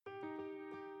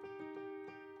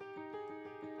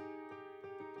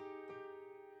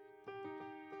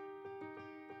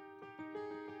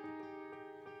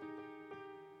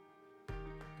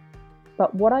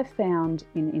But what I found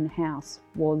in-house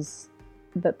was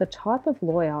that the type of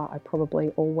lawyer I probably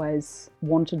always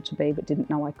wanted to be but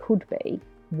didn't know I could be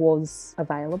was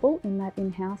available in that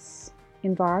in-house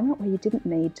environment where you didn't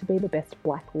need to be the best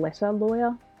black letter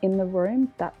lawyer in the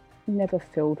room. That never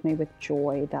filled me with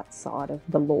joy, that side of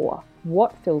the law.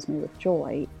 What fills me with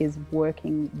joy is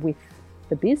working with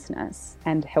the business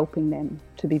and helping them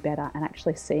to be better and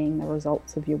actually seeing the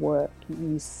results of your work.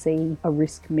 You see a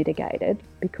risk mitigated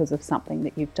because of something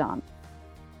that you've done.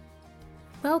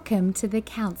 Welcome to the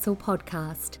Counsel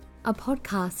Podcast, a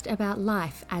podcast about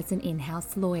life as an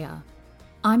in-house lawyer.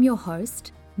 I'm your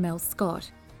host, Mel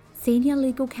Scott, Senior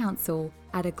Legal Counsel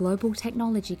at a global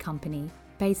technology company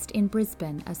based in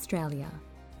Brisbane, Australia.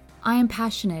 I am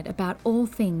passionate about all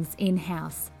things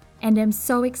in-house and am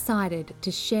so excited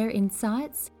to share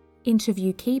insights,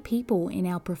 interview key people in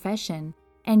our profession,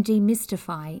 and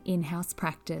demystify in-house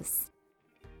practice.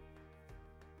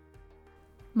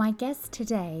 My guest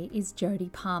today is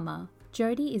Jodie Palmer.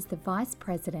 Jodie is the Vice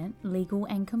President, Legal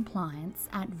and Compliance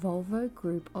at Volvo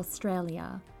Group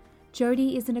Australia.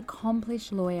 Jodie is an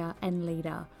accomplished lawyer and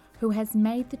leader who has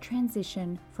made the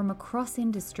transition from across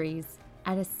industries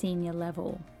at a senior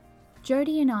level.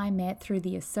 Jodie and I met through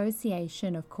the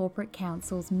Association of Corporate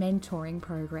Counsel's mentoring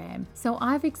program, so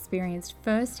I've experienced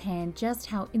firsthand just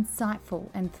how insightful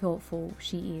and thoughtful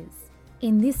she is.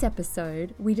 In this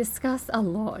episode, we discuss a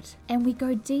lot and we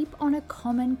go deep on a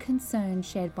common concern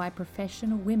shared by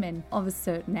professional women of a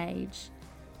certain age.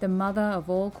 The mother of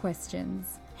all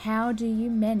questions: how do you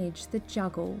manage the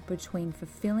juggle between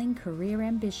fulfilling career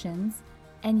ambitions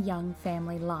and young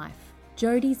family life?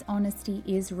 Jodie's honesty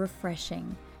is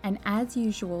refreshing, and as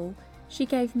usual, she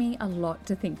gave me a lot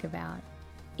to think about.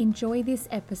 Enjoy this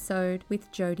episode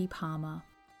with Jodie Palmer.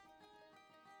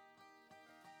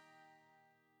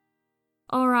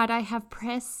 All right, I have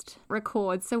pressed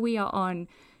record, so we are on.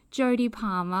 Jodie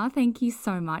Palmer, thank you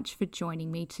so much for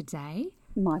joining me today.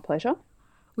 My pleasure.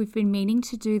 We've been meaning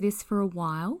to do this for a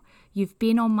while. You've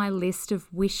been on my list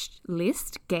of wish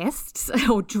list guests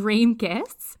or dream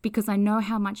guests because I know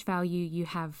how much value you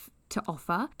have to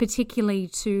offer, particularly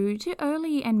to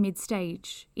early and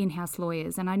mid-stage in-house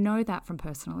lawyers. And I know that from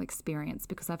personal experience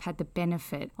because I've had the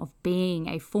benefit of being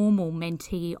a formal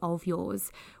mentee of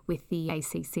yours with the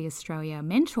ACC Australia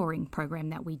mentoring program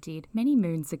that we did many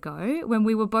moons ago when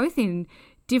we were both in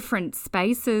different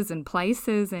spaces and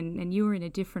places and you were in a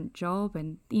different job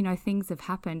and, you know, things have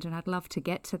happened and I'd love to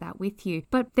get to that with you.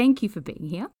 But thank you for being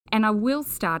here. And I will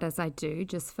start as I do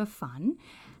just for fun.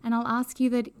 And I'll ask you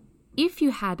that if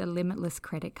you had a limitless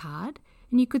credit card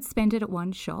and you could spend it at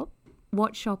one shop,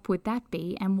 what shop would that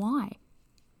be and why?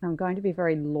 I'm going to be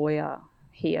very lawyer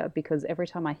here because every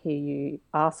time I hear you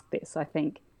ask this, I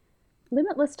think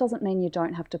limitless doesn't mean you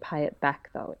don't have to pay it back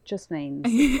though. It just means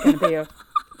it's going to be a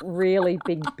really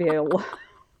big bill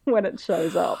when it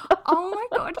shows up. Oh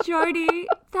my God, Jodie,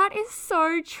 that is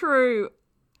so true.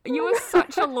 You are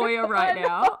such a lawyer right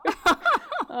now.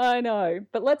 I know,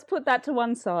 but let's put that to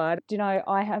one side. You know,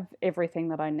 I have everything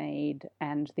that I need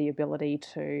and the ability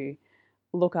to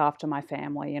look after my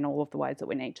family in all of the ways that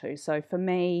we need to. So for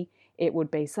me, it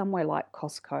would be somewhere like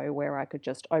Costco where I could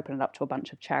just open it up to a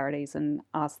bunch of charities and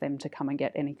ask them to come and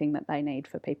get anything that they need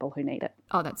for people who need it.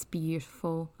 Oh, that's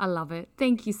beautiful. I love it.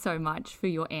 Thank you so much for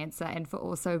your answer and for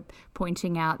also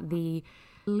pointing out the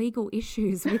legal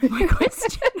issues with my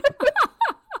question.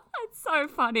 It's so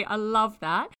funny. I love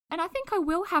that. And I think I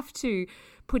will have to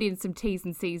put in some T's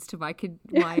and C's to my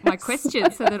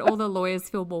questions so that all the lawyers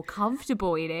feel more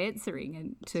comfortable in answering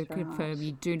and to confirm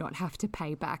you do not have to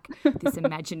pay back this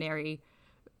imaginary,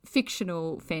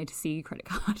 fictional fantasy credit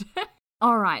card.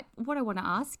 All right. What I want to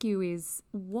ask you is,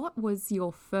 what was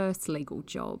your first legal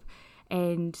job?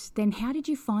 And then how did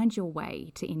you find your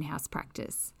way to in-house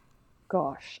practice?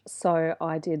 Gosh, so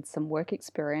I did some work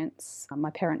experience. My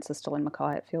parents are still in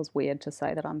Mackay. It feels weird to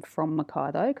say that I'm from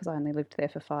Mackay though, because I only lived there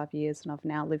for 5 years and I've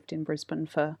now lived in Brisbane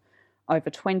for over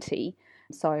 20.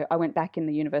 So I went back in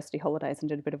the university holidays and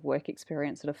did a bit of work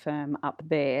experience at a firm up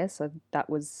there. So that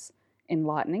was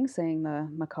enlightening, seeing the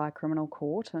Mackay Criminal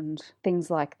Court and things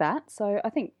like that. So I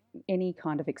think any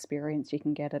kind of experience you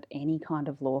can get at any kind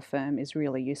of law firm is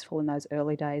really useful in those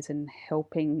early days in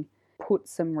helping put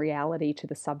some reality to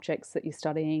the subjects that you're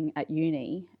studying at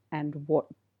uni and what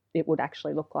it would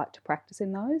actually look like to practice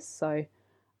in those. So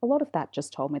a lot of that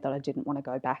just told me that I didn't want to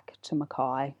go back to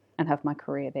Mackay and have my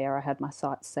career there. I had my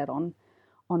sights set on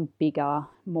bigger,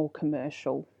 more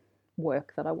commercial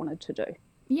work that I wanted to do.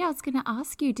 Yeah, I was going to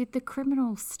ask you, did the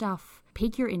criminal stuff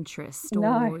pique your interest?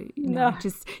 No.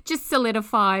 Just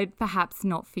solidified, perhaps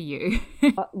not for you.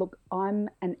 Look, I'm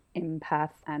an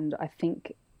empath and I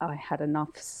think I had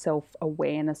enough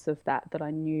self-awareness of that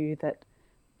I knew that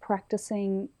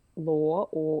practicing law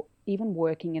or even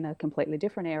working in a completely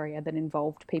different area that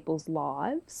involved people's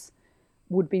lives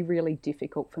would be really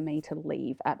difficult for me to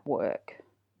leave at work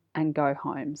and go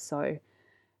home. So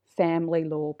family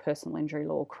law, personal injury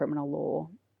law, criminal law,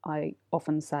 I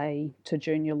often say to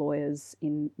junior lawyers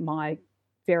in my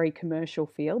very commercial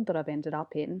field that I've ended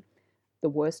up in, the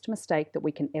worst mistake that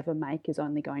we can ever make is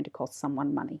only going to cost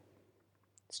someone money.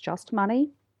 It's just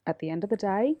money at the end of the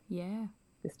day. Yeah.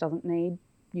 This doesn't need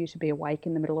you to be awake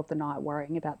in the middle of the night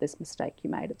worrying about this mistake you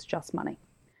made. It's just money.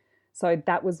 So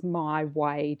that was my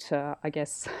way to, I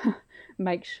guess,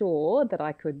 make sure that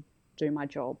I could do my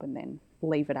job and then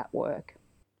leave it at work.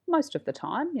 Most of the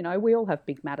time, we all have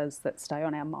big matters that stay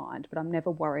on our mind, but I'm never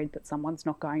worried that someone's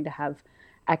not going to have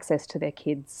access to their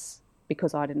kids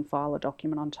because I didn't file a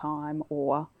document on time,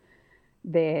 or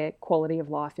their quality of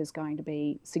life is going to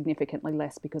be significantly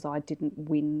less because I didn't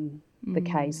win the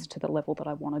case to the level that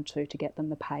I wanted to get them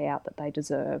the payout that they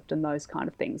deserved, and those kind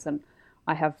of things. And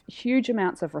I have huge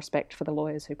amounts of respect for the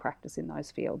lawyers who practice in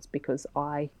those fields because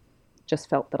I just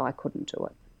felt that I couldn't do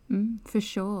it. For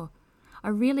sure. I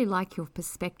really like your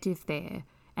perspective there,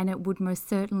 and it would most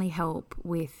certainly help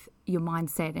with your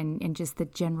mindset and just the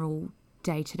general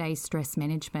day-to-day stress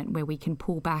management, where we can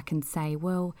pull back and say,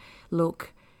 well,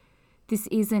 look, this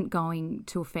isn't going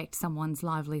to affect someone's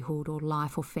livelihood or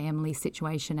life or family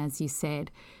situation, as you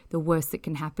said. The worst that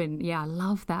can happen. Yeah, I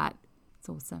love that. It's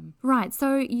awesome. Right,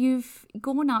 so you've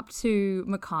gone up to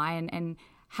Mackay and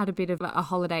had a bit of a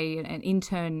holiday, an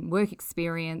intern work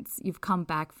experience. You've come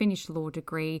back, finished law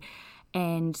degree,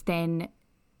 and then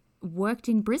worked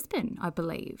in Brisbane, I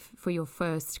believe, for your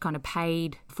first kind of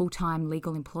paid full-time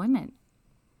legal employment.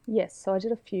 Yes, so I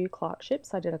did a few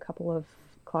clerkships. I did a couple of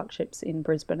clerkships in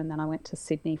Brisbane, and then I went to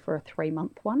Sydney for a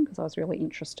 3-month one because I was really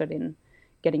interested in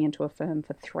getting into a firm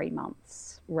for 3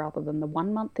 months rather than the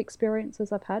 1-month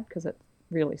experiences I've had, because it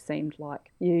really seemed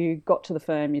like you got to the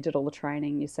firm, you did all the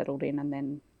training, you settled in, and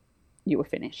then you were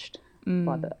finished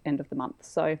by the end of the month.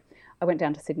 So I went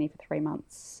down to Sydney for 3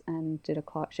 months and did a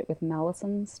clerkship with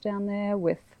Mallisons down there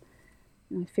with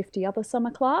 50 other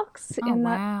summer clerks in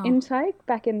that intake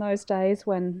back in those days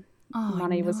when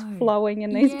money was flowing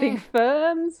in these big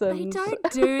firms. And they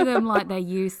don't do them like they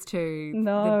used to.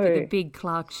 No. The big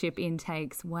clerkship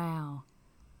intakes. Wow.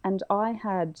 And I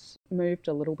had moved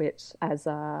a little bit as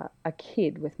a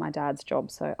kid with my dad's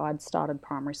job. So I'd started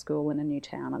primary school in a new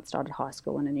town. I'd started high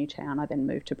school in a new town. I then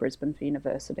moved to Brisbane for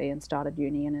university and started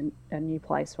uni in a new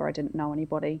place where I didn't know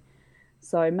anybody.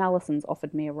 So Mallisons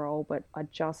offered me a role, but I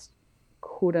just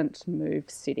couldn't move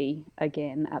city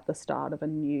again at the start of a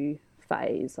new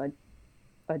phase. I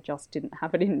just didn't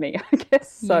have it in me, I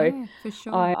guess. So yeah, for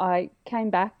sure. I came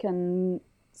back and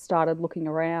started looking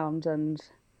around, and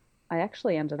I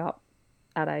actually ended up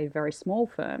at a very small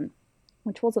firm,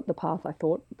 which wasn't the path I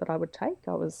thought that I would take.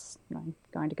 I was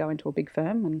going to go into a big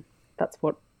firm, and that's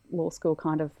what law school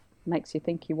kind of makes you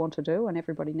think you want to do and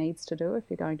everybody needs to do if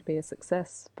you're going to be a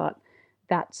success. But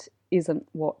that isn't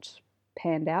what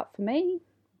panned out for me.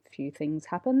 A few things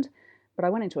happened, but I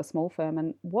went into a small firm,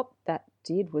 and what that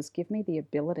did was give me the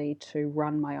ability to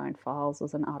run my own files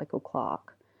as an article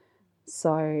clerk.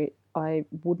 So I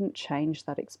wouldn't change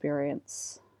that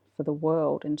experience for the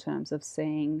world in terms of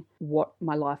seeing what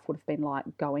my life would have been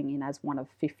like going in as one of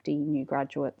 50 new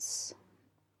graduates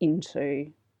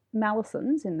into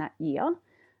Mallisons in that year.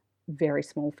 Very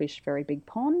small fish, very big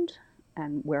pond,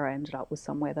 and where I ended up was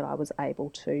somewhere that I was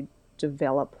able to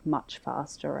develop much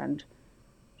faster and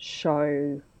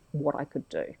show what I could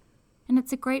do. And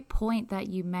it's a great point that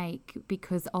you make,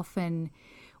 because often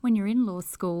when you're in law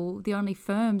school, the only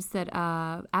firms that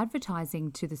are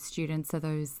advertising to the students are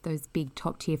those big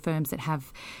top-tier firms that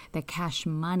have the cash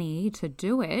money to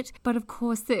do it. But of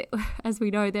course, as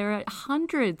we know, there are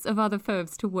hundreds of other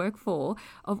firms to work for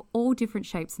of all different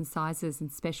shapes and sizes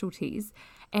and specialties.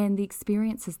 And the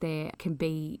experiences there can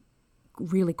be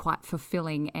really quite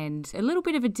fulfilling and a little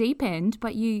bit of a deep end,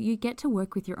 but you get to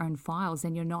work with your own files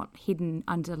and you're not hidden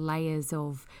under layers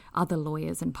of other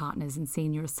lawyers and partners and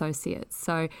senior associates.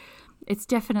 So it's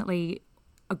definitely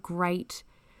a great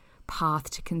path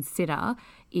to consider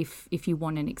if you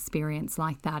want an experience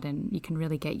like that and you can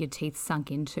really get your teeth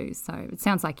sunk into. So it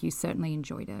sounds like you certainly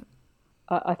enjoyed it.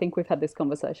 I think we've had this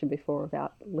conversation before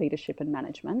about leadership and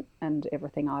management, and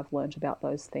everything I've learned about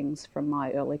those things from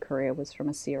my early career was from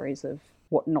a series of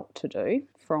what not to do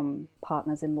from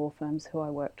partners in law firms who I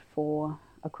worked for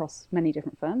across many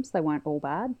different firms. They weren't all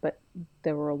bad, but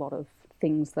there were a lot of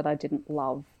things that I didn't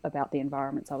love about the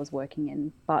environments I was working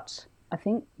in. But I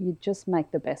think you just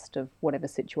make the best of whatever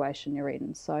situation you're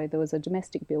in. So there was a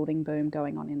domestic building boom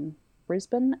going on in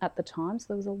Brisbane at the time. So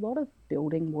there was a lot of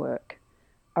building work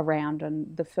around,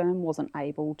 and the firm wasn't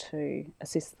able to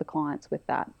assist the clients with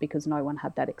that because no one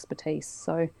had that expertise.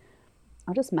 So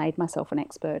I just made myself an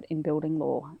expert in building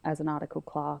law as an article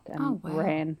clerk and Oh,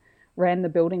 wow. ran the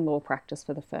building law practice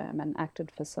for the firm and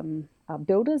acted for some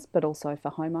builders, but also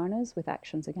for homeowners with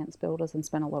actions against builders, and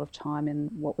spent a lot of time in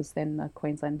what was then the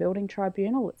Queensland Building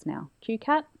Tribunal. It's now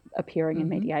QCAT, appearing in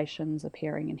Mm-hmm. mediations,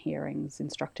 appearing in hearings,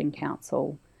 instructing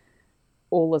counsel,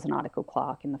 all as an article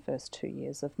clerk in the first 2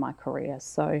 years of my career.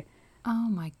 So Oh,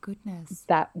 my goodness.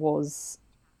 that was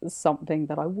something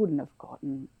that I wouldn't have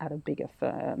gotten at a bigger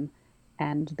firm.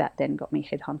 And that then got me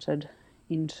headhunted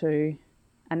into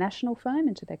a national firm,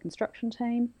 into their construction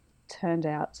team. Turned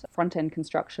out front end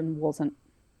construction wasn't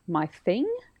my thing,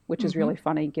 which is Mm-hmm. really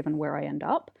funny given where I end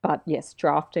up. But yes,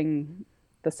 drafting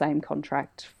the same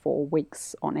contract for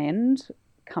weeks on end,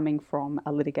 coming from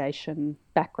a litigation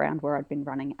background where I'd been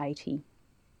running 80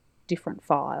 different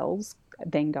files,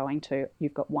 then going to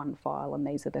you've got one file and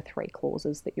these are the three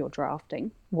clauses that you're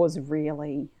drafting, was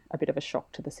really a bit of a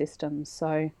shock to the system.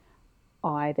 So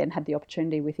I then had the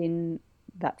opportunity within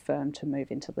that firm to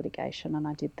move into litigation, and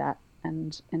I did that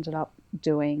and ended up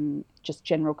doing just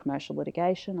general commercial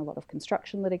litigation, a lot of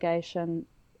construction litigation,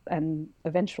 and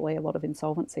eventually a lot of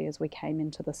insolvency as we came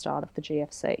into the start of the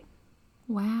GFC.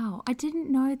 Wow. I didn't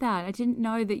know that. I didn't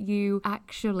know that you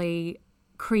actually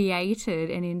created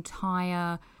an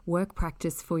entire work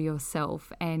practice for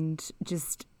yourself and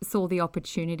just saw the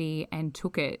opportunity and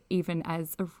took it even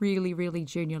as a really, really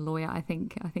junior lawyer. I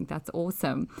think that's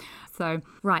awesome. So,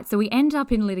 right, so we end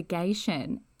up in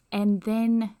litigation and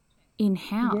then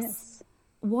in-house. Yes.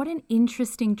 What an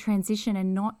interesting transition,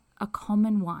 and not a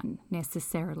common one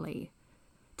necessarily.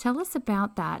 Tell us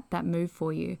about that move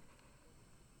for you.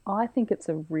 I think it's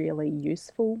a really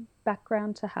useful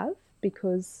background to have,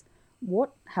 because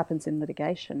what happens in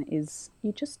litigation is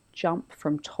you just jump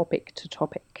from topic to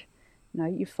topic. You know,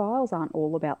 your files aren't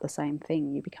all about the same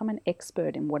thing. You become an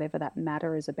expert in whatever that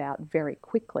matter is about very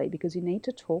quickly, because you need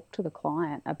to talk to the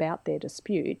client about their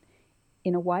dispute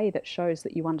in a way that shows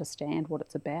that you understand what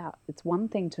it's about. It's one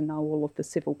thing to know all of the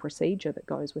civil procedure that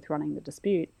goes with running the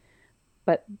dispute,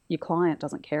 but your client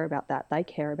doesn't care about that. They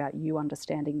care about you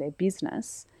understanding their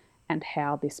business and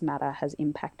how this matter has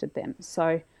impacted them.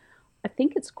 So I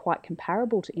think it's quite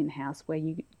comparable to in-house, where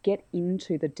you get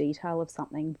into the detail of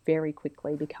something very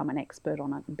quickly, become an expert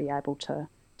on it, and be able to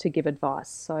give advice.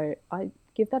 So I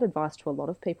give that advice to a lot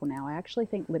of people now. I actually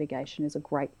think litigation is a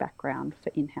great background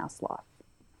for in-house life.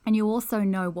 And you also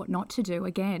know what not to do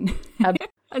again.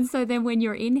 And so then when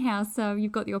you're in-house,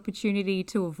 you've got the opportunity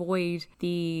to avoid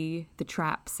the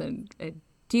traps and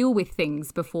deal with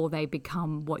things before they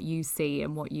become what you see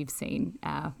and what you've seen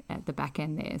at the back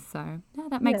end there. So no,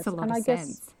 that makes a Yes, lot and of I guess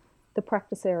sense. the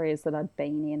practice areas that I've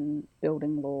been in,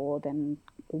 building law, then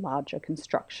larger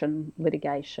construction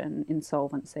litigation,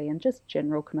 insolvency, and just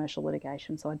general commercial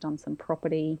litigation. So I'd done some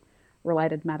property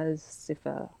related matters if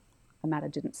a matter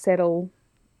didn't settle.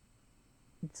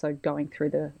 So going through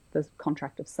the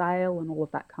contract of sale and all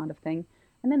of that kind of thing.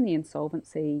 And then the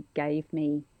insolvency gave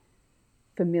me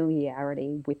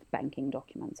familiarity with banking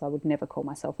documents. I would never call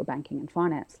myself a banking and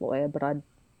finance lawyer, but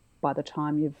by the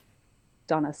time you've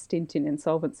done a stint in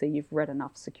insolvency, you've read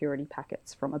enough security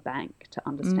packets from a bank to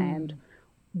understand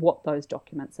what those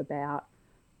documents are about,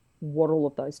 what all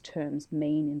of those terms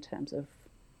mean in terms of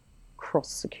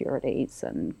cross securities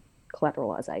and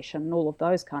collateralization and all of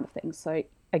those kind of things. So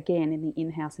again, in the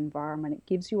in-house environment, it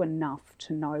gives you enough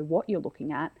to know what you're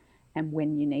looking at and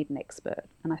when you need an expert.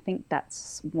 And I think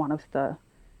that's one of the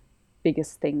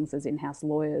biggest things as in-house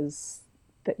lawyers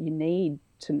that you need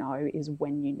to know, is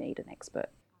when you need an expert.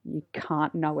 You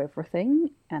can't know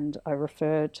everything. And I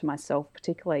refer to myself,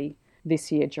 particularly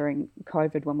this year during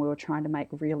COVID, when we were trying to make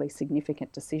really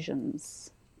significant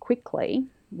decisions quickly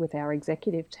with our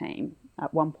executive team.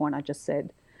 At one point, I just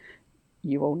said,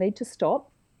 you all need to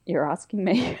stop. You're asking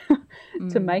me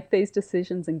to make these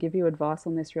decisions and give you advice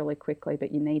on this really quickly,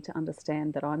 but you need to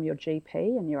understand that I'm your GP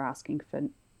and you're asking for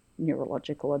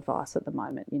neurological advice at the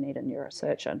moment. You need a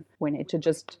neurosurgeon. We need to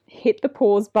just hit the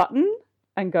pause button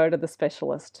and go to the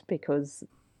specialist, because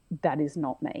that is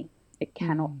not me. It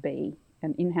cannot be.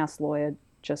 An in-house lawyer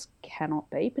just cannot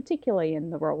be, particularly in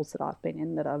the roles that I've been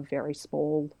in that are very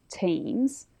small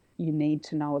teams. You need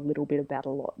to know a little bit about a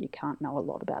lot. You can't know a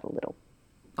lot about a little.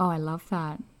 Oh, I love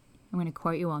that. I'm going to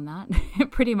quote you on that.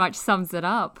 It pretty much sums it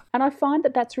up. And I find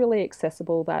that that's really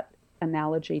accessible. That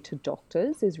analogy to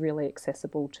doctors is really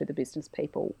accessible to the business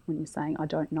people when you're saying, I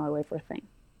don't know everything.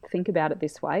 think about it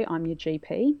this way: I'm your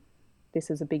GP. This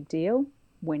is a big deal.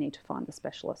 We need to find a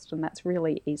specialist. And that's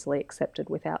really easily accepted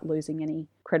without losing any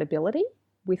credibility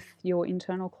with your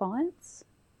internal clients.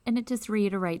 And it just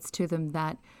reiterates to them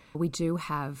that we do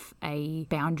have a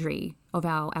boundary of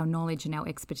our knowledge and our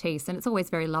expertise. And it's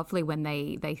always very lovely when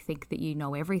they think that you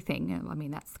know everything. I mean,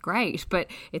 that's great, but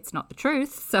it's not the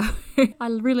truth. So I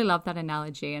really love that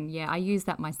analogy. And yeah, I use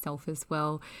that myself as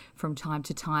well from time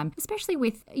to time, especially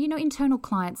with, internal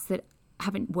clients that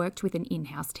haven't worked with an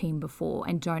in-house team before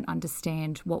and don't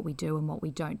understand what we do and what we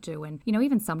don't do. And,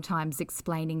 even sometimes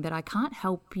explaining that I can't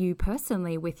help you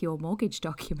personally with your mortgage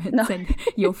documents and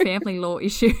your family law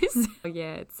issues.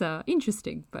 Yeah, it's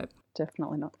interesting, but...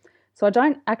 Definitely not. So I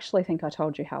don't actually think I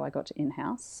told you how I got to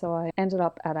in-house. So I ended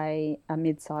up at a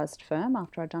mid-sized firm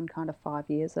after I'd done kind of 5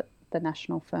 years at the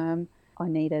national firm. I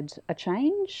needed a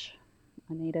change.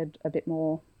 I needed a bit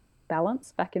more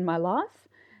balance back in my life.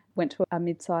 Went to a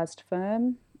mid-sized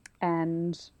firm,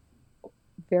 and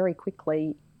very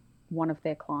quickly one of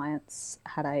their clients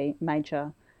had a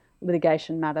major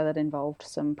litigation matter that involved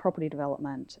some property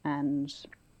development and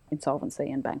insolvency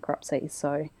and bankruptcy.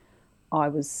 So I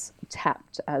was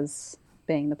tapped as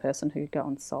being the person who'd go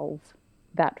and solve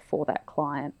that for that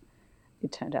client.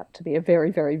 It turned out to be a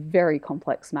very, very, very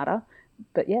complex matter.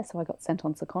 But yeah, so I got sent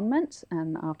on secondment,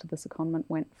 and after the secondment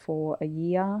went for a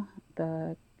year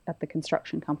at the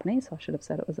construction company, so I should have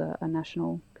said it was a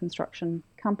national construction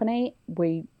company.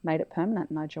 We made it permanent,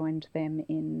 and I joined them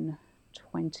in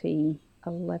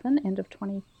 2011, end of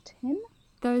 2010.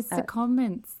 Those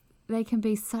secondments, they can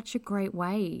be such a great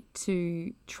way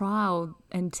to trial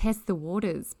and test the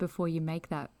waters before you make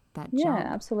that jump. Yeah,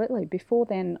 absolutely. Before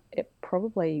then, it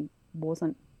probably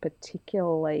wasn't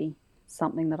particularly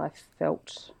something that I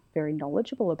felt very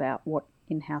knowledgeable about what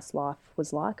in-house life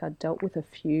was like. I dealt with a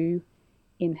few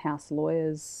in-house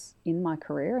lawyers in my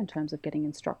career in terms of getting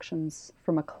instructions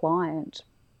from a client,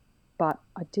 but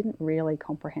I didn't really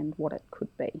comprehend what it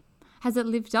could be. Has it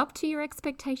lived up to your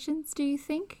expectations, do you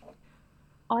think?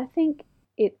 I think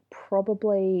it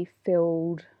probably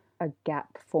filled a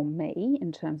gap for me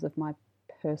in terms of my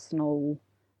personal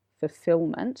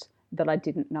fulfillment that I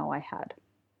didn't know I had.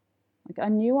 I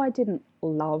knew I didn't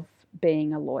love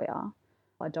being a lawyer.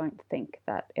 I don't think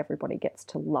that everybody gets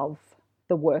to love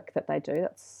the work that they do.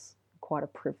 That's quite a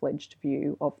privileged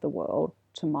view of the world,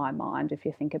 to my mind. If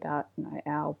you think about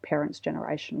our parents'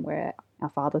 generation, where our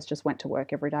fathers just went to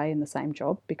work every day in the same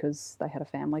job because they had a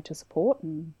family to support,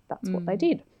 and that's what they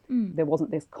did. There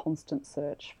wasn't this constant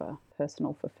search for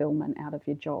personal fulfillment out of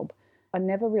your job. I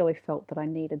never really felt that I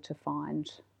needed to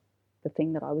find the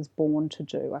thing that I was born to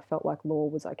do. I felt like law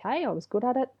was okay. I was good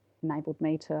at it. Enabled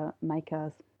me to make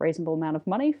a reasonable amount of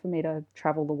money for me to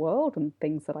travel the world, and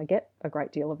things that I get a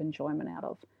great deal of enjoyment out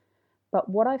of. But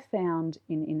what I found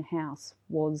in-house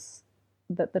was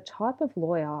that the type of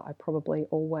lawyer I probably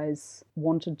always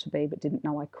wanted to be but didn't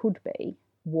know I could be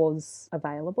was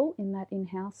available in that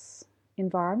in-house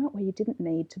environment, where you didn't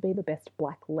need to be the best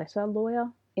black letter lawyer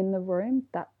in the room.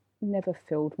 That never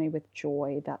filled me with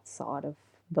joy, that side of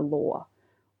the law.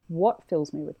 What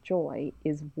fills me with joy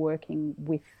is working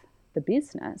with the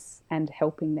business and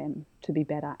helping them to be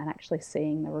better, and actually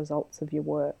seeing the results of your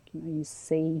work. You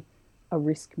see a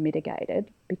risk mitigated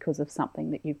because of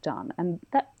something that you've done, and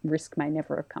that risk may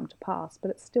never have come to pass, but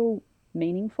it's still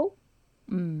meaningful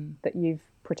that you've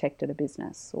protected a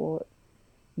business, or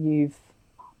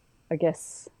I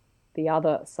guess the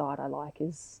other side I like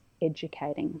is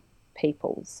educating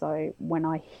people. So when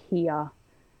I hear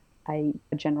a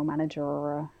general manager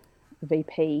or a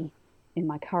VP in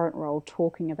my current role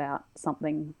talking about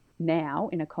something now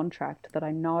in a contract that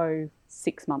I know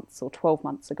 6 months or 12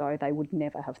 months ago they would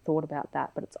never have thought about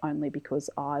that, but it's only because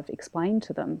I've explained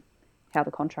to them how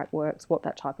the contract works, what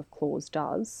that type of clause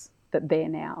does, that they're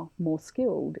now more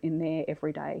skilled in their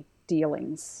everyday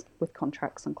dealings with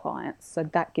contracts and clients. So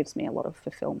that gives me a lot of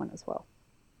fulfillment as well.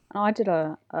 And I did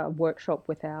a workshop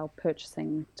with our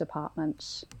purchasing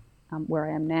department where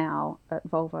I am now at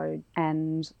Volvo,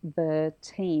 and the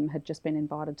team had just been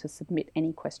invited to submit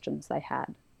any questions they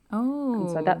had. Oh. And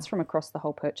so that's from across the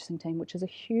whole purchasing team, which is a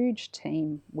huge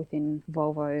team within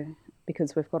Volvo,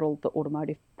 because we've got all the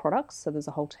automotive products. So there's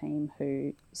a whole team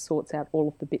who sorts out all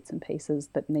of the bits and pieces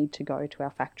that need to go to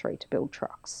our factory to build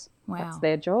trucks. Wow. That's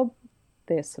their job.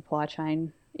 Their supply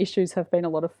chain issues have been a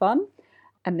lot of fun.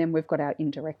 And then we've got our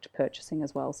indirect purchasing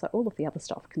as well. So all of the other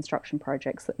stuff, construction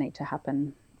projects that need to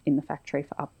happen in the factory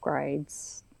for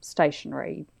upgrades,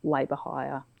 stationery, labour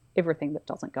hire, everything that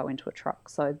doesn't go into a truck.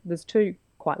 So there's two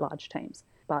quite large teams.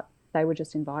 But They were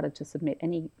just invited to submit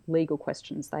any legal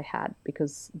questions they had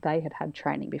because they had had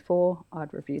training before.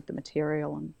 I'd reviewed the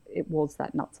material and it was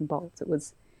that nuts and bolts. It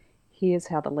was, here's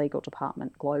how the legal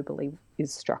department globally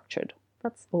is structured.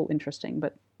 That's all interesting,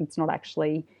 but it's not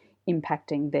actually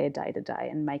impacting their day-to-day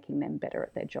and making them better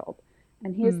at their job.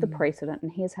 And here's the precedent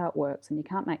and here's how it works, and you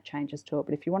can't make changes to it,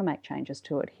 but if you want to make changes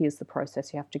to it, here's the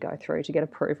process you have to go through to get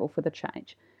approval for the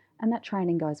change. And that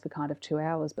training goes for kind of 2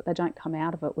 hours, but they don't come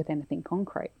out of it with anything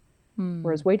concrete.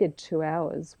 Whereas we did 2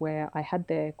 hours where I had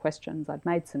their questions, I'd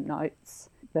made some notes.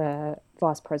 The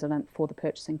vice president for the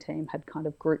purchasing team had kind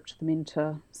of grouped them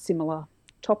into similar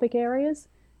topic areas,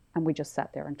 and we just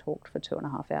sat there and talked for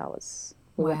 2.5 hours.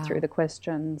 We went through the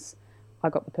questions. I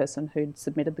got the person who'd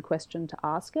submitted the question to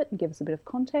ask it and give us a bit of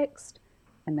context,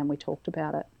 and then we talked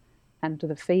about it. And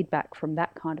the feedback from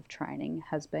that kind of training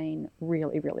has been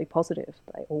really, really positive.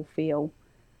 They all feel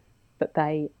that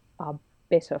they are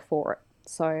better for it.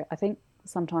 So I think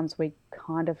sometimes we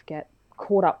kind of get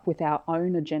caught up with our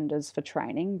own agendas for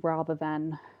training rather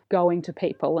than going to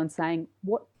people and saying,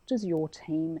 what does your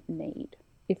team need?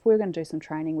 If we're going to do some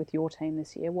training with your team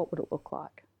this year, what would it look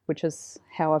like? Which is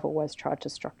how I've always tried to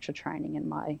structure training in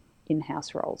my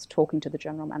in-house roles, talking to the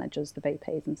general managers, the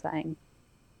VPs, and saying,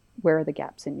 where are the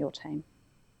gaps in your team?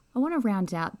 I want to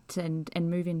round out and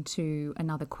move into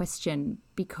another question,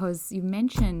 because you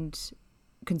mentioned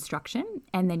construction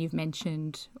and then you've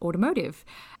mentioned automotive.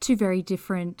 Two very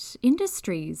different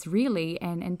industries, really,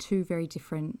 and two very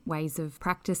different ways of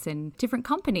practice and different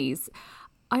companies.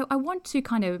 I want to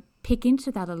kind of pick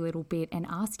into that a little bit and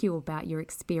ask you about your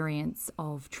experience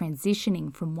of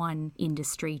transitioning from one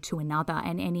industry to another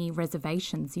and any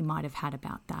reservations you might have had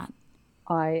about that.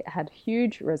 I had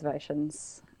huge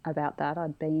reservations about that.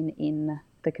 I'd been in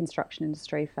the construction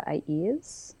industry for 8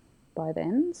 years by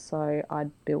then, so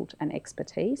I'd built an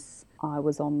expertise. I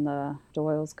was on the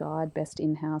Doyle's Guide, Best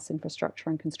In-House Infrastructure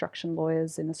and Construction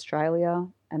Lawyers in Australia,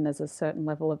 and there's a certain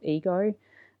level of ego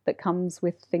that comes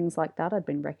with things like that. I'd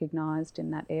been recognised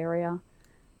in that area,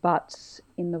 but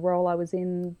in the role I was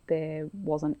in, there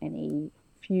wasn't any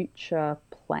future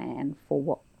plan for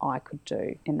what I could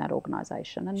do in that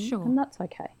organisation, and that's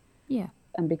okay. Yeah.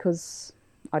 And because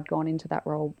I'd gone into that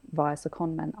role via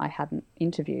secondment, I hadn't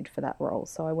interviewed for that role.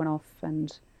 So I went off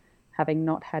and, having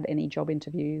not had any job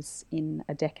interviews in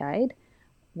a decade,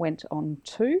 went on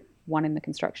two, one in the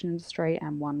construction industry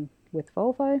and one with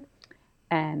Volvo,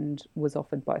 and was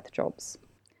offered both jobs.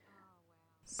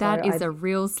 That is a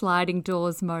real sliding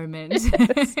doors moment.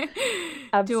 Yes,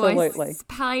 absolutely. Do I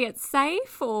play it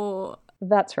safe or?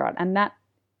 That's right. And that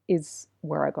is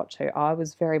where I got to. I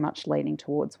was very much leaning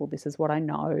towards, well, this is what I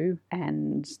know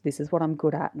and this is what I'm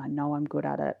good at, and I know I'm good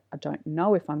at it. I don't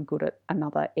know if I'm good at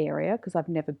another area because I've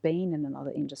never been in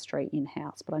another industry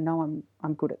in-house, but I know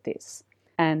I'm good at this.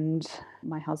 And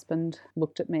my husband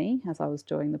looked at me as I was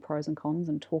doing the pros and cons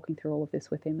and talking through all of this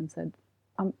with him and said,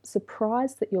 I'm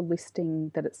surprised that you're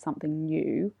listing that it's something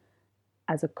new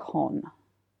as a con.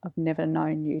 I've never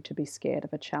known you to be scared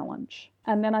of a challenge.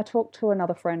 And then I talked to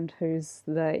another friend who's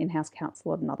the in-house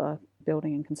counsel at another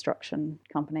building and construction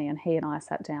company, and he and I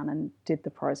sat down and did the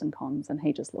pros and cons, and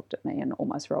he just looked at me and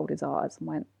almost rolled his eyes and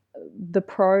went, the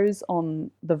pros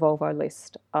on the Volvo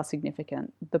list are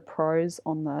significant. The pros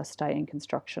on the stay in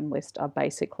construction list are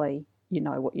basically, you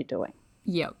know what you're doing.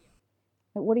 Yep.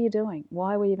 But what are you doing?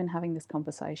 Why are we even having this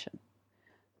conversation?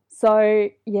 So,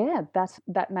 yeah,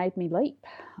 that made me leap,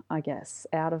 I guess,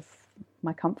 out of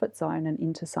my comfort zone and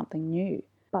into something new.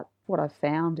 But what I've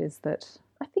found is that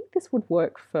I think this would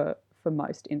work for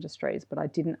most industries, but I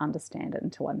didn't understand it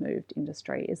until I moved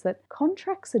industry, is that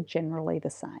contracts are generally the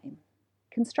same.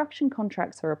 Construction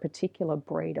contracts are a particular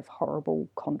breed of horrible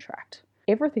contract.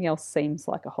 Everything else seems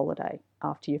like a holiday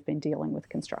after you've been dealing with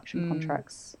construction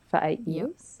contracts for 8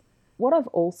 years. What I've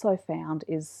also found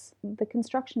is the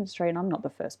construction industry, and I'm not the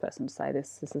first person to say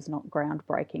this is not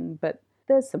groundbreaking, but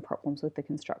there's some problems with the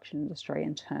construction industry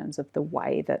in terms of the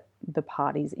way that the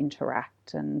parties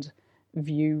interact and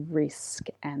view risk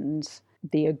and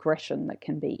the aggression that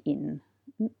can be in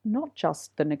not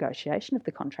just the negotiation of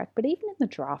the contract, but even in the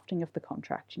drafting of the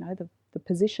contract. You know, the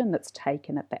position that's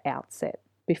taken at the outset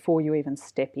before you even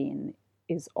step in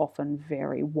is often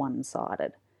very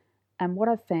one-sided. And what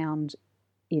I've found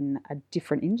in a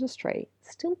different industry,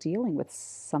 still dealing with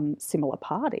some similar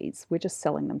parties, we're just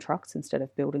selling them trucks instead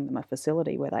of building them a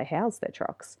facility where they house their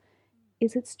trucks,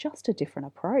 is it's just a different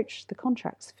approach. The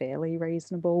contract's fairly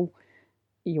reasonable.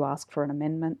 You ask for an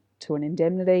amendment to an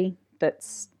indemnity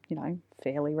that's, you know,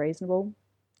 fairly reasonable.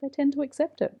 They tend to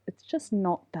accept it. It's just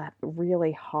not that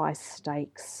really high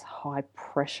stakes, high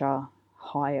pressure,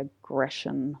 high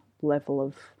aggression level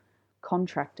of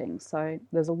contracting. So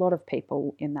there's a lot of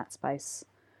people in that space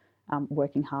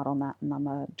working hard on that, and I'm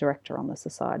a director on the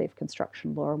Society of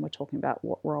Construction Law, and we're talking about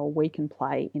what role we can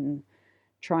play in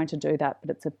trying to do that, but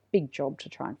it's a big job to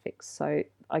try and fix. So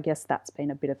I guess that's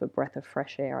been a bit of a breath of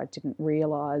fresh air. I didn't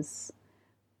realise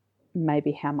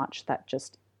maybe how much that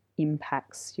just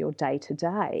impacts your day to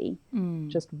day,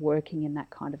 just working in that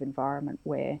kind of environment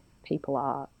where people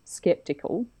are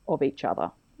sceptical of each other.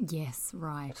 Yes,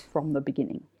 right. From the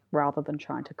beginning, rather than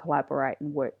trying to collaborate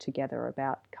and work together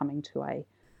about coming to a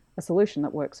solution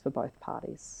that works for both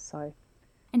parties. So,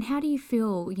 and how do you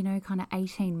feel, kind of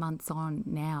 18 months on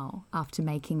now after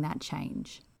making that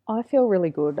change? I feel really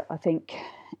good. I think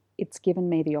it's given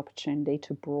me the opportunity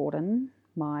to broaden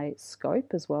my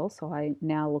scope as well. So I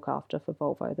now look after for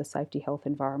Volvo the safety, health,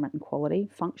 environment and quality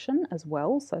function as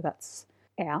well. So that's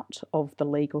out of the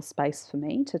legal space for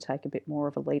me to take a bit more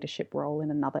of a leadership role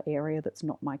in another area that's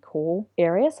not my core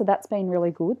area. So that's been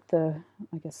really good. The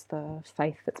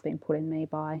faith that's been put in me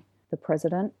by the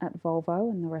president at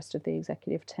Volvo and the rest of the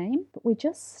executive team. But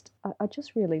I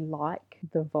just really like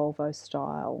the Volvo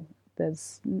style.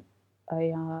 There's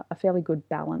a fairly good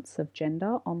balance of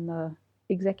gender on the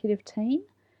executive team.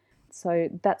 So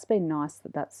that's been nice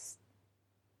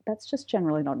that's just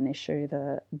generally not an issue,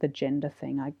 the gender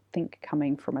thing. I think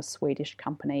coming from a Swedish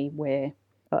company where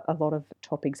a lot of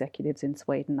top executives in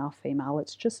Sweden are female,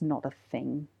 it's just not a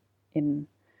thing in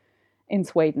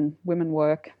Sweden. Women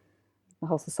work. The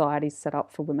whole society's set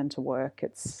up for women to work.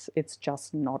 It's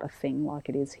just not a thing like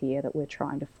it is here that we're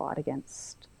trying to fight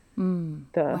against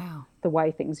the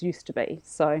way things used to be.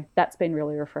 So that's been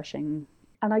really refreshing.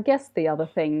 And I guess the other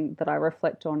thing that I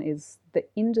reflect on is the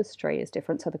industry is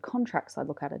different. So the contracts I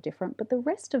look at are different, but the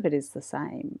rest of it is the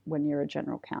same when you're a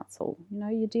general counsel.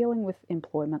 You're dealing with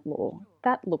employment law.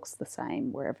 That looks the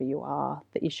same wherever you are,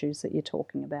 the issues that you're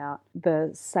talking about. The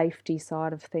safety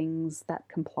side of things, that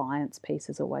compliance piece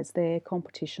is always there.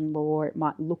 Competition law, it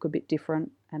might look a bit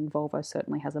different, and Volvo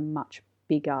certainly has a much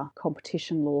bigger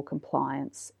competition law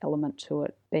compliance element to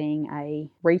it, being a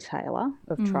retailer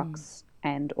of trucks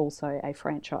and also a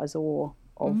franchisor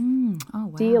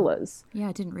of dealers. Yeah,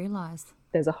 I didn't realise.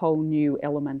 There's a whole new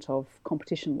element of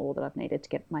competition law that I've needed to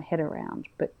get my head around.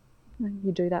 But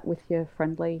you do that with your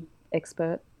friendly,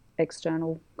 expert,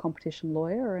 external competition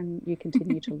lawyer, and you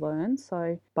continue to learn.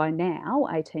 So by now,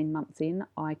 18 months in,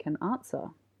 I can answer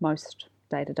most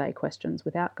day-to-day questions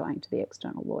without going to the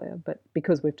external lawyer. But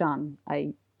because we've done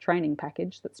a training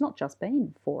package that's not just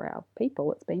been for our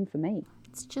people, it's been for me.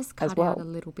 It's just cut out a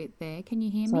little bit there. Can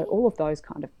you hear me? So all of those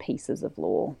kind of pieces of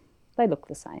law, they look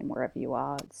the same wherever you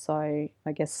are. So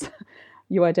I guess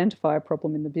you identify a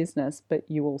problem in the business, but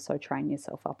you also train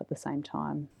yourself up at the same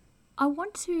time. I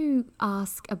want to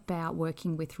ask about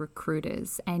working with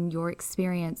recruiters and your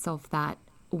experience of that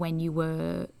when you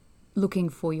were looking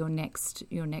for your next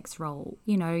role.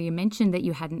 You mentioned that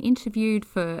you hadn't interviewed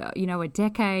for, a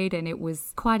decade, and it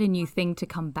was quite a new thing to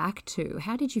come back to.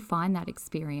 How did you find that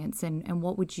experience, and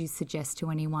what would you suggest to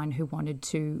anyone who wanted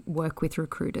to work with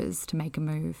recruiters to make a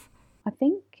move? I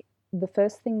think the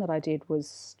first thing that I did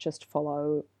was just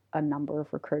follow a number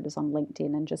of recruiters on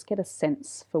LinkedIn and just get a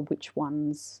sense for which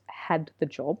ones had the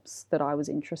jobs that I was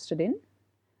interested in.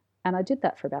 And I did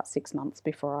that for about 6 months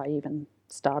before I even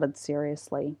started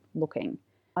seriously looking.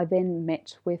 I then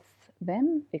met with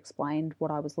them, explained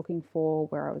what I was looking for,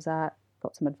 where I was at,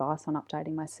 got some advice on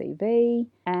updating my CV.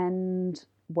 And,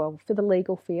 well, for the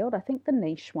legal field, I think the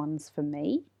niche ones for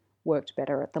me worked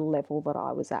better at the level that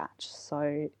I was at.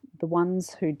 So the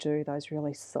ones who do those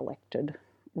really selected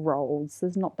roles,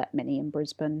 there's not that many in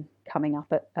Brisbane coming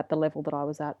up at the level that I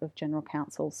was at of general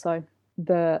counsel. So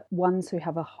the ones who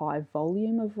have a high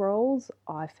volume of roles,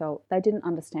 I felt they didn't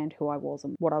understand who I was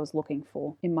and what I was looking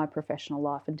for in my professional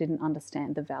life, and didn't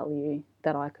understand the value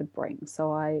that I could bring.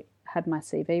 So I had my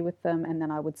CV with them, and then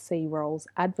I would see roles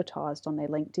advertised on their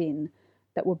LinkedIn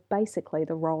that were basically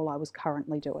the role I was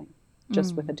currently doing,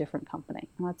 just with a different company.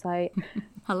 And I'd say,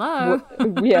 hello.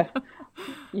 Yeah,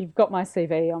 you've got my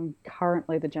CV. I'm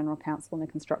currently the general counsel in a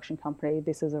construction company.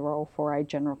 This is a role for a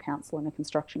general counsel in a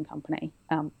construction company.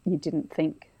 You didn't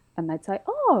think, and they'd say,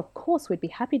 oh, of course, we'd be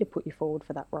happy to put you forward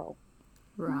for that role.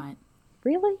 Right.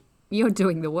 Really? You're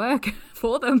doing the work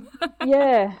for them.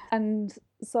 Yeah. And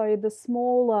so the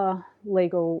smaller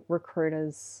legal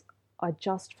recruiters, I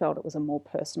just felt it was a more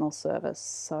personal service.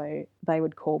 So they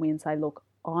would call me and say, look,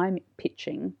 I'm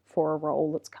pitching for a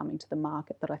role that's coming to the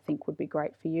market that I think would be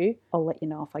great for you. I'll let you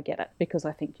know if I get it because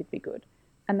I think you'd be good.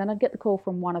 And then I'd get the call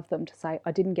from one of them to say,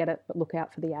 I didn't get it, but look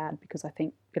out for the ad because I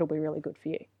think it'll be really good for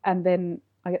you. And then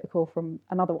I get the call from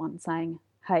another one saying,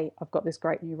 hey, I've got this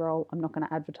great new role. I'm not going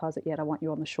to advertise it yet. I want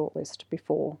you on the shortlist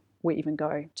before we even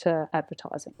go to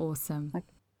advertising. Awesome. Like,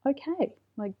 okay,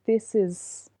 like this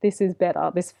is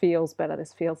better. This feels better.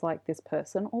 This feels like this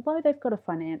person, although they've got a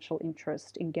financial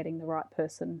interest in getting the right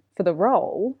person for the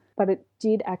role, but it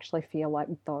did actually feel like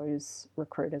those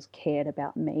recruiters cared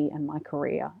about me and my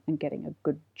career and getting a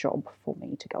good job for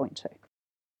me to go into.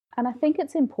 And I think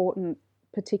it's important,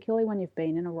 particularly when you've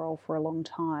been in a role for a long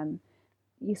time,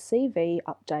 your CV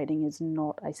updating is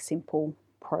not a simple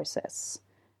process,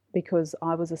 because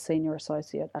I was a senior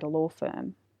associate at a law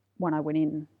firm when I went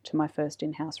in to my first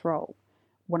in-house role.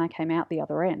 When I came out the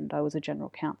other end, I was a general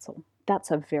counsel.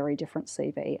 That's a very different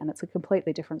CV, and it's a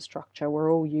completely different structure.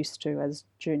 We're all used to, as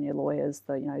junior lawyers,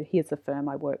 here's the firm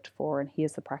I worked for, and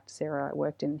here's the practice area I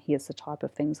worked in, here's the type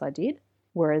of things I did.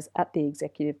 Whereas at the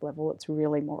executive level, it's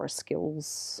really more a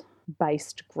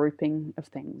skills-based grouping of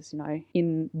things.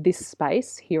 In this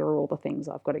space, here are all the things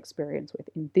I've got experience with.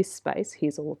 In this space,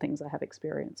 here's all the things I have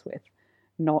experience with.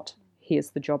 Not,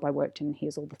 here's the job I worked in,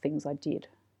 here's all the things I did.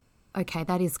 Okay,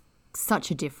 that is such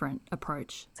a different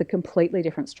approach. It's a completely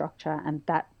different structure, and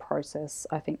that process,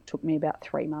 I think, took me about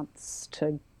 3 months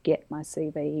to get my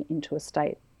CV into a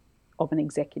state of an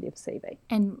executive CV.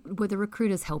 And were the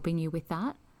recruiters helping you with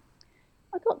that?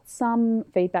 I got some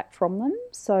feedback from them.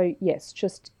 So yes,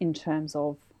 just in terms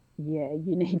of, you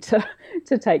need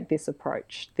to take this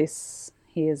approach.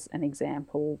 Here's an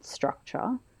example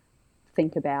structure.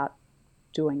 Think about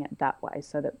doing it that way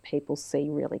so that people see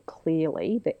really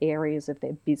clearly the areas of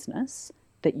their business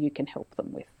that you can help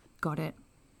them with. Got it.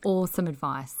 Awesome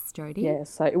advice, Jody. Yeah,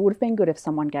 so it would have been good if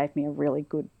someone gave me a really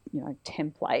good,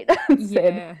 template and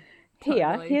said,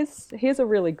 totally. here's a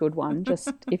really good one.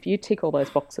 Just if you tick all those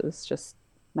boxes, just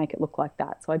make it look like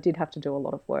that. So I did have to do a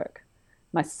lot of work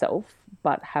myself,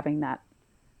 but having that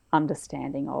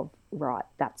understanding of, right,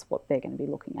 that's what they're going to be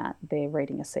looking at. They're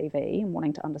reading a CV and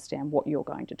wanting to understand what you're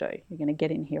going to do. You're going to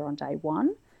get in here on day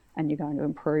one and you're going to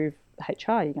improve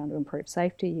HR, you're going to improve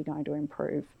safety, you're going to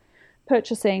improve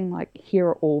purchasing. Like, here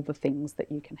are all the things that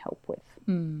you can help with.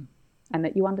 And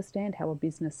that you understand how a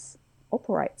business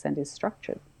operates and is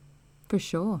structured. For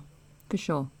sure.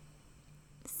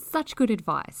 Such good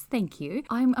advice. Thank you.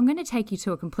 I'm going to take you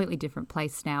to a completely different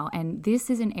place now. And this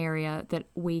is an area that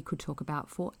we could talk about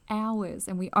for hours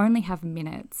and we only have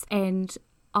minutes. And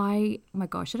oh my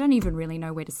gosh, I don't even really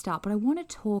know where to start, but I want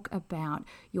to talk about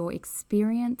your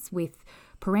experience with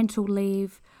parental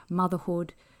leave,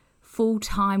 motherhood,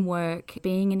 full-time work,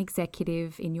 being an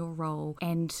executive in your role,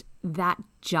 and that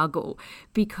juggle.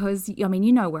 Because, I mean,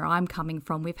 you know where I'm coming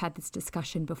from. We've had this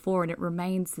discussion before and it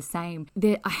remains the same.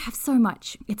 I have so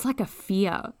much, it's like a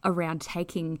fear around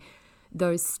taking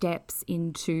those steps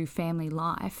into family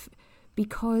life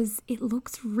because it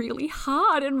looks really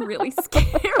hard and really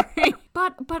scary.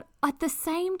 But at the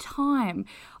same time,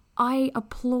 I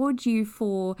applaud you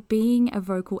for being a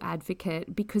vocal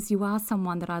advocate, because you are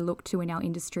someone that I look to in our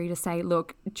industry to say,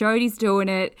 look, Jody's doing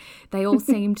it. They all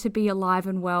seem to be alive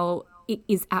and well. It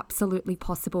is absolutely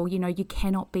possible. You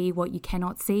cannot be what you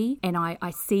cannot see. And I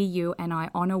see you and I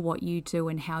honour what you do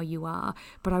and how you are.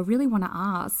 But I really want to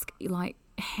ask,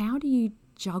 how do you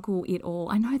juggle it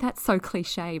all? I know that's so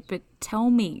cliche, but tell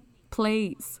me,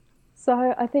 please.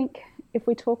 So I think if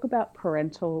we talk about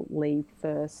parental leave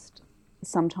first,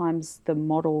 sometimes the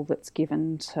model that's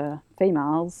given to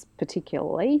females,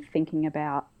 particularly thinking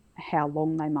about how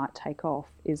long they might take off,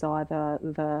 is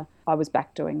either I was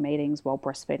back doing meetings while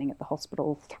breastfeeding at the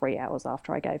hospital 3 hours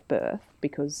after I gave birth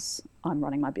because I'm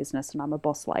running my business and I'm a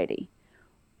boss lady,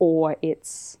 or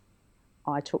it's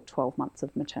I took 12 months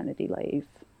of maternity leave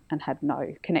and had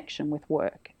no connection with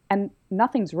work. And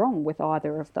nothing's wrong with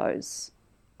either of those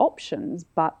options,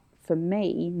 but for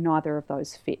me, neither of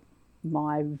those fit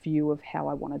my view of how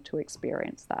I wanted to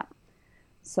experience that.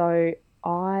 So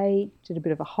I did a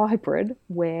bit of a hybrid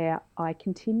where I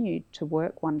continued to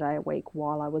work 1 day a week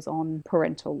while I was on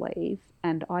parental leave,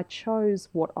 and I chose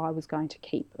what I was going to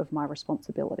keep of my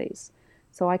responsibilities.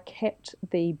 So I kept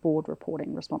the board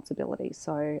reporting responsibility.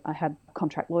 So I had a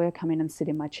contract lawyer come in and sit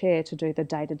in my chair to do the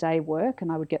day-to-day work,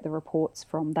 and I would get the reports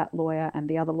from that lawyer and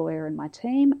the other lawyer in my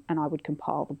team, and I would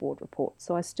compile the board reports.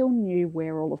 So I still knew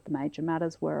where all of the major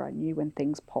matters were. I knew when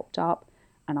things popped up,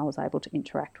 and I was able to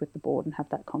interact with the board and have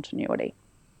that continuity.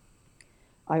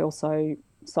 I also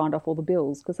signed off all the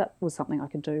bills because that was something I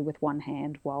could do with one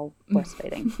hand while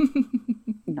breastfeeding.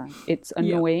 It's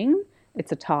annoying. Yep.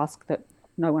 It's a task that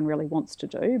no one really wants to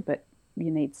do, but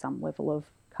you need some level of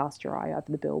cast your eye over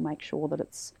the bill, make sure that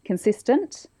it's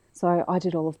consistent. So I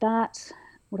did all of that.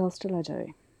 What else did I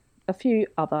do? A few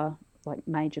other like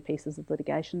major pieces of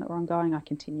litigation that were ongoing, I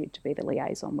continued to be the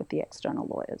liaison with the external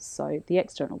lawyers. So the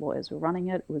external lawyers were running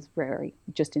it. It was very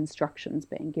just instructions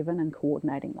being given and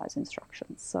coordinating those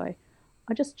instructions. So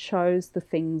I just chose the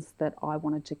things that I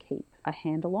wanted to keep a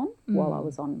handle on while I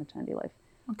was on maternity leave.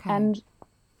 Okay. And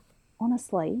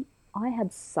honestly, I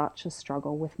had such a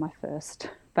struggle with my first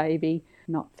baby,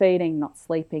 not feeding, not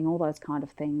sleeping, all those kind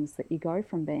of things, that you go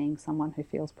from being someone who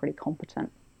feels pretty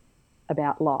competent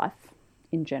about life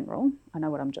in general. I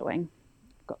know what I'm doing.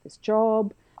 I've got this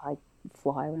job. I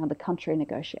fly around the country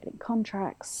negotiating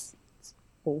contracts. It's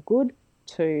all good.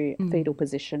 To fetal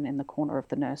position in the corner of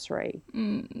the nursery.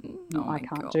 I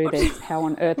can't do this. How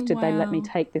on earth did they let me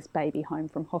take this baby home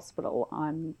from hospital?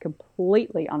 I'm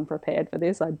completely unprepared for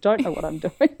this. I don't know what I'm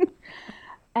doing.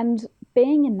 And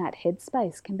being in that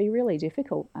headspace can be really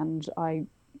difficult. And I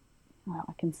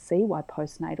can see why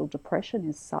postnatal depression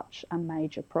is such a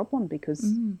major problem,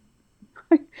 because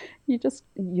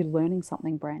you're learning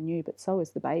something brand new, but so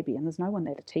is the baby, and there's no one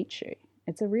there to teach you.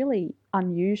 It's a really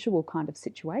unusual kind of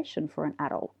situation for an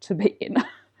adult to be in.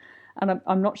 And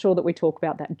I'm not sure that we talk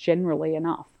about that generally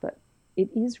enough, but it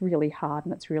is really hard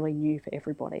and it's really new for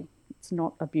everybody. It's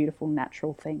not a beautiful,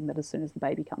 natural thing that as soon as the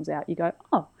baby comes out, you go,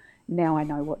 oh, now I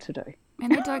know what to do.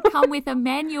 And they don't come with a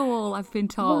manual, I've been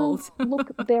told. Well,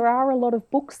 look, there are a lot of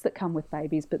books that come with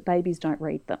babies, but babies don't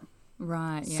read them.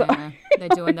 Right, yeah. They're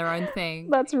doing their own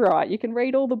thing. That's right. You can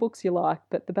read all the books you like,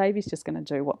 but the baby's just going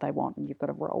to do what they want and you've got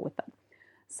to roll with them.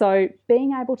 So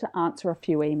being able to answer a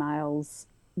few emails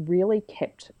really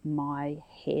kept my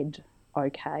head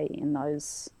okay in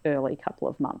those early couple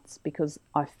of months, because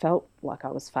I felt like I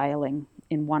was failing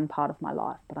in one part of my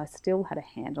life, but I still had a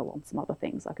handle on some other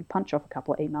things. I could punch off a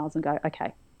couple of emails and go,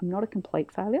 okay, I'm not a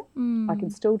complete failure. I can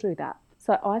still do that.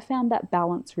 So I found that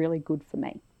balance really good for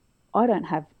me. I don't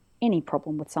have any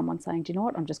problem with someone saying, do you know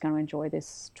what, I'm just going to enjoy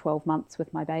this 12 months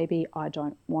with my baby. I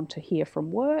don't want to hear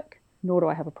from work. Nor do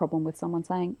I have a problem with someone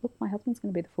saying, look, my husband's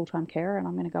going to be the full-time carer and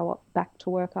I'm going to go back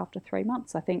to work after 3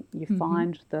 months. I think you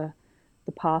find the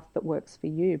path that works for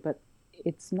you, but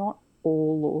it's not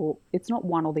it's not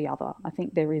one or the other. I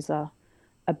think there is a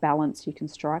balance you can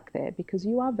strike there, because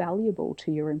you are valuable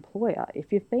to your employer.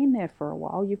 If you've been there for a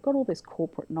while, you've got all this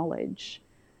corporate knowledge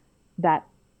that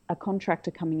a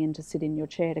contractor coming in to sit in your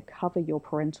chair to cover your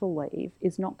parental leave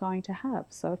is not going to have.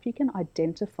 So if you can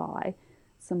identify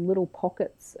some little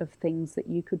pockets of things that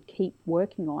you could keep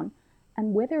working on,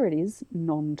 and whether it is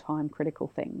non-time critical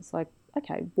things, like,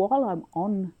 okay, while I'm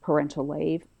on parental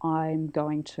leave, I'm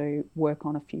going to work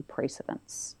on a few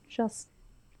precedents, just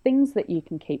things that you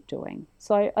can keep doing.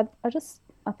 So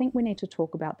I think we need to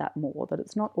talk about that more, that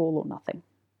it's not all or nothing.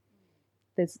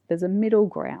 There's a middle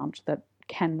ground that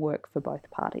can work for both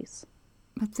parties.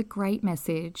 That's a great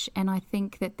message. And I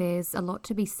think that there's a lot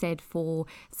to be said for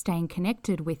staying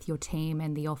connected with your team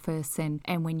and the office. And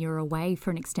when you're away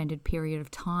for an extended period of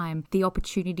time, the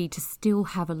opportunity to still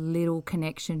have a little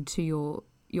connection to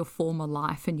your former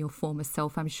life and your former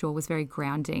self, I'm sure was very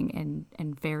grounding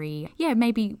and very,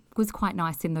 maybe was quite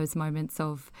nice in those moments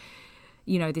of,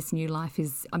 this new life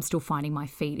I'm still finding my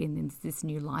feet in this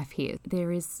new life here.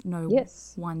 There is no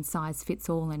one size fits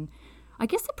all. And I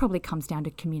guess it probably comes down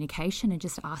to communication and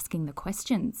just asking the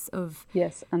questions of...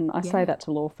 Yes, and I say that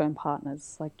to law firm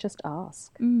partners, like, just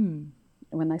ask. When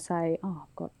they say, oh,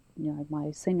 I've got, my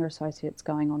senior associate's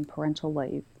going on parental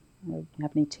leave, do you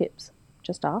have any tips?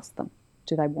 Just ask them.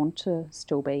 Do they want to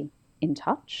still be in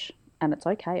touch? And it's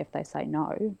okay if they say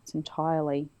no. It's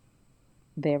entirely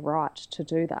their right to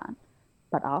do that.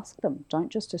 But ask them. Don't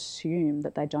just assume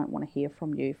that they don't want to hear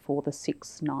from you for the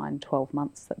 6, 9, 12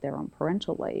 months that they're on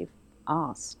parental leave.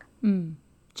 Ask.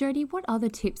 Jodie, what other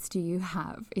tips do you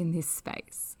have in this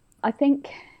space? I think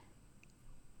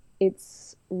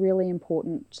it's really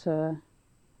important to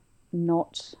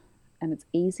not, and it's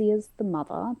easy as the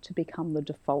mother to become the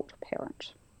default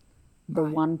parent. The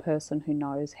one person who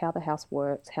knows how the house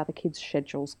works, how the kids'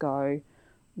 schedules go,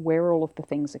 where all of the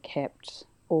things are kept,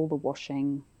 all the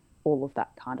washing, all of that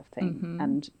kind of thing.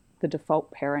 And the default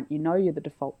parent, you're the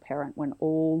default parent when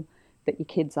all that your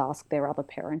kids ask their other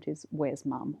parent is, where's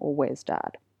mum or where's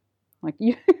dad? Like,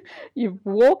 you've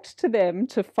walked to them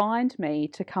to find me,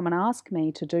 to come and ask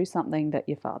me to do something that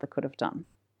your father could have done.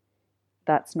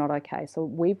 That's not okay. So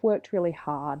we've worked really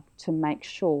hard to make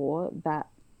sure that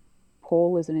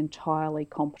Paul is an entirely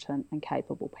competent and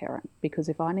capable parent, because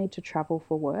if I need to travel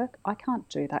for work, I can't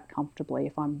do that comfortably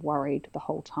if I'm worried the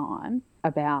whole time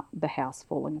about the house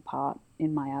falling apart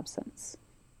in my absence.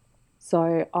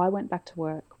 So I went back to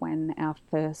work when our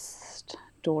first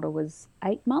daughter was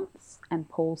 8 months and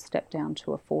Paul stepped down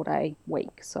to a 4-day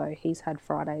week. So he's had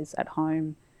Fridays at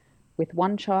home with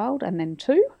one child and then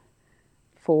two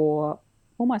for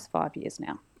almost 5 years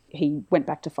now. He went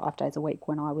back to 5 days a week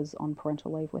when I was on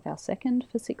parental leave with our second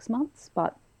for 6 months.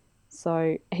 But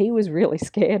so he was really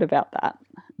scared about that.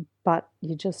 But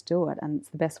you just do it, and it's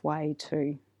the best way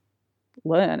to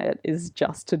learn it is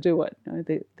just to do it. You know,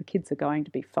 the kids are going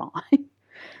to be fine.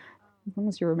 As long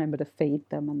as you remember to feed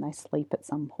them and they sleep at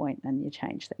some point and you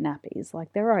change their nappies,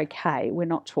 like they're okay. We're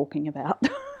not talking about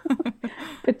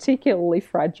particularly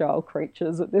fragile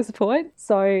creatures at this point.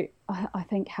 So I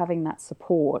think having that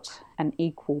support, an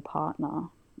equal partner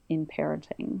in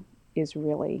parenting, is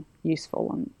really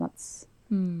useful, and that's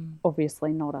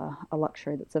obviously not a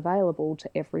luxury that's available to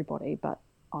everybody, but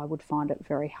I would find it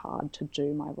very hard to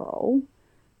do my role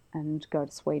and go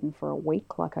to Sweden for a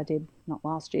week like I did not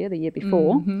last year, the year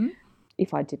before,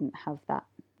 if I didn't have that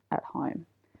at home.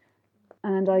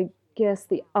 And I guess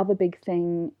the other big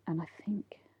thing, and I think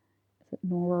is it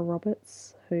Nora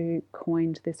Roberts who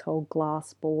coined this whole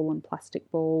glass ball and plastic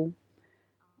ball.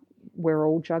 We're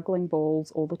all juggling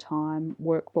balls all the time,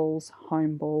 work balls,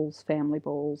 home balls, family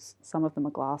balls. Some of them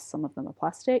are glass, some of them are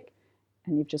plastic,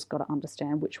 and you've just got to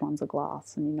understand which ones are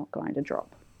glass and you're not going to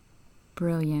drop.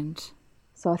 Brilliant.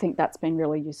 So I think that's been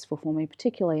really useful for me,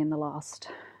 particularly in the last,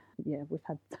 we've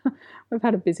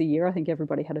had a busy year. I think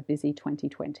everybody had a busy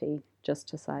 2020, just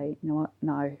to say, you know what,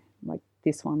 no, like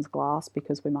this one's glass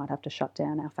because we might have to shut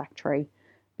down our factory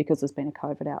because there's been a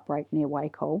COVID outbreak near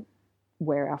Wacol,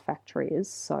 where our factory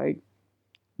is. So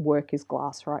work is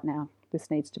glass right now. This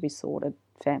needs to be sorted.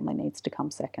 Family needs to come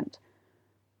second.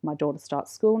 My daughter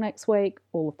starts school next week.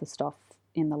 All of the stuff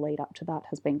in the lead up to that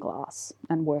has been glass,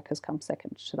 and work has come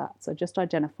second to that. So just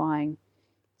identifying,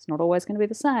 it's not always going to be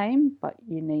the same, but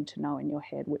you need to know in your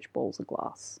head which balls are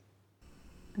glass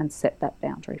and set that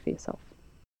boundary for yourself.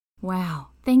 Wow.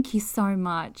 Thank you so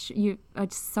much. I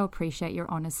just so appreciate your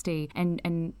honesty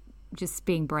and just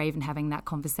being brave and having that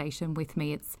conversation with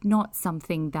me. It's not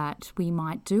something that we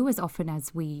might do as often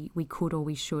as we could or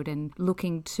we should, and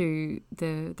looking to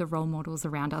the role models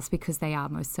around us, because they are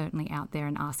most certainly out there,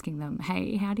 and asking them,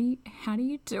 hey, how do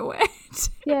you do it?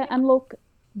 Yeah, and look,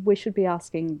 we should be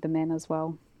asking the men as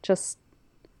well, just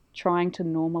trying to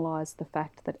normalise the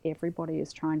fact that everybody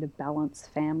is trying to balance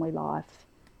family life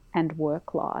and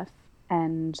work life.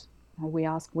 And we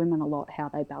ask women a lot how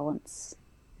they balance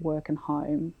work and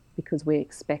home, because we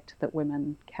expect that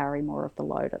women carry more of the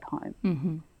load at home.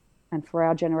 Mm-hmm. And for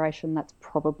our generation, that's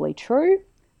probably true,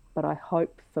 but I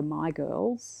hope for my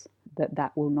girls that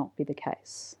that will not be the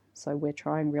case. So we're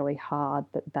trying really hard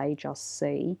that they just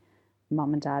see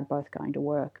mum and dad both going to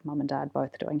work, mum and dad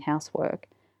both doing housework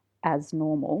as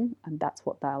normal, and that's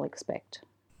what they'll expect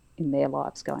in their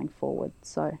lives going forward.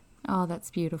 So. Oh,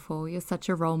 that's beautiful. You're such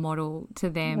a role model to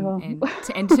them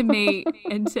and to me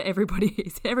and to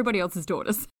everybody else's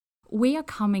daughters. We are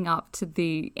coming up to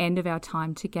the end of our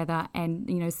time together, and,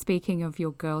 you know, speaking of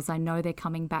your girls, I know they're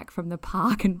coming back from the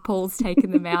park and Paul's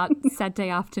taken them out Saturday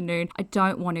afternoon. I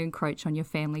don't want to encroach on your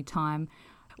family time.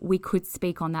 We could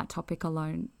speak on that topic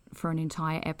alone for an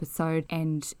entire episode,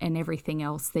 and everything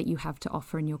else that you have to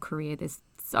offer in your career. There's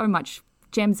so much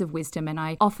gems of wisdom, and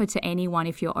I offer to anyone,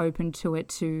 if you're open to it,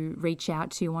 to reach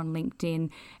out to you on LinkedIn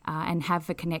and have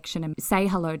a connection and say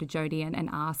hello to Jodie and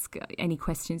ask any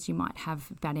questions you might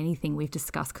have about anything we've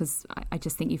discussed, because I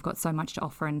just think you've got so much to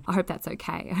offer, and I hope that's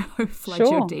okay. I hope flood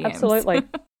your DMs. Absolutely.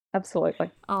 Absolutely.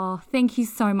 Oh, thank you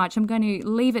so much. I'm going to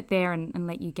leave it there and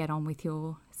let you get on with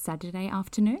your Saturday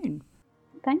afternoon.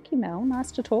 Thank you, Mel.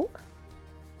 Nice to talk.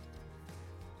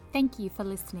 Thank you for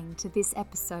listening to this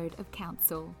episode of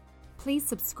Counsel. Please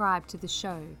subscribe to the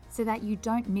show so that you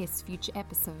don't miss future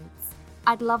episodes.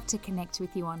 I'd love to connect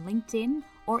with you on LinkedIn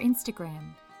or Instagram.